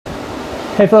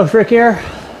Hey folks, Rick here.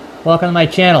 Welcome to my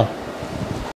channel.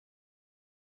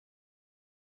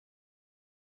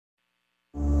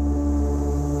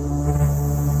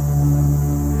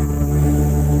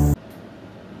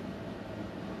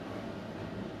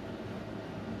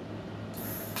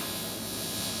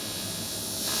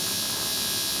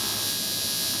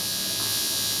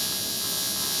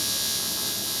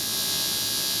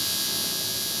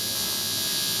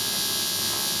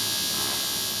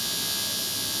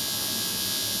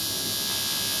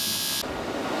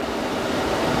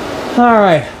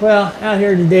 Alright, well, out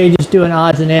here today just doing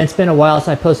odds and ends. It's been a while since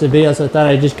I posted a video, so I thought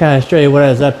I'd just kind of show you what I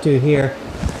was up to here.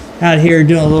 Out here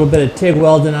doing a little bit of TIG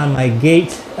welding on my gate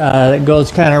that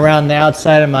goes kind of around the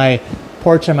outside of my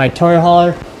porch on my toy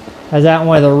hauler. I was out in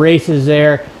one of the races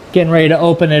there, getting ready to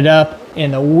open it up,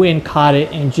 and the wind caught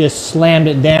it and just slammed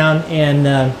it down,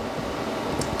 and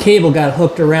cable got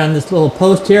hooked around this little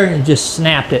post here and it just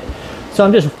snapped it. So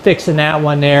I'm just fixing that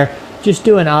one there, just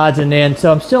doing odds and ends.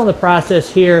 So I'm still in the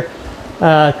process here.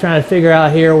 Trying to figure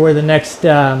out here where the next,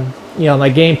 my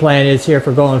game plan is here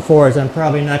for going forward. I'm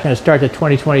probably not going to start the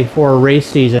 2024 race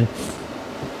season.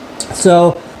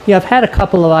 So, I've had a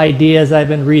couple of ideas I've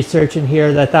been researching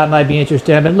here that I thought might be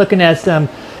interesting. I've been looking at some,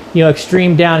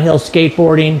 extreme downhill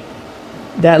skateboarding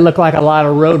that looked like a lot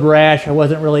of road rash. I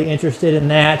wasn't really interested in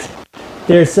that.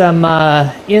 There's some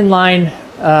inline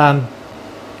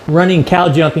running cow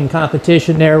jumping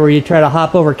competition there where you try to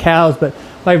hop over cows, but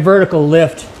my vertical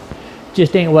lift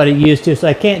just ain't what it used to, so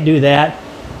I can't do that.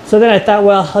 So then I thought,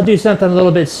 well, I'll do something a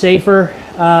little bit safer,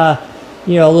 a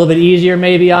little bit easier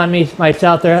maybe on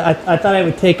myself there. I thought I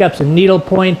would take up some needle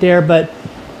point there, but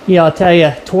I'll tell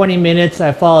you, 20 minutes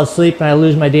I fall asleep and I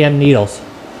lose my damn needles.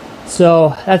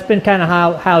 So that's been kind of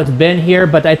how it's been here,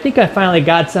 but I think I finally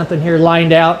got something here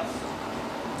lined out.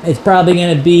 It's probably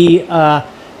going to be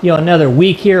another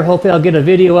week here. Hopefully I'll get a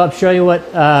video up, show you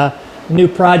what new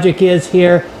project is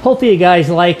here. Hopefully you guys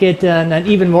like it, and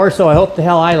even more so, I hope the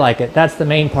hell I like it. That's the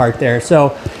main part there.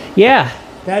 So yeah,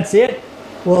 that's it.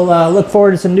 We'll look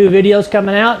forward to some new videos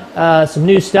coming out, some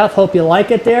new stuff. Hope you like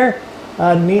it there.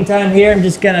 In the meantime here, I'm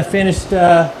just gonna finish doing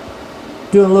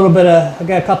a little bit of, I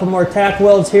got a couple more tack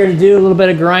welds here to do, a little bit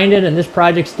of grinding, and this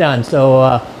project's done.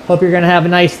 So hope you're gonna have a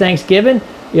nice Thanksgiving.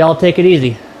 Y'all take it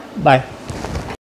easy. Bye.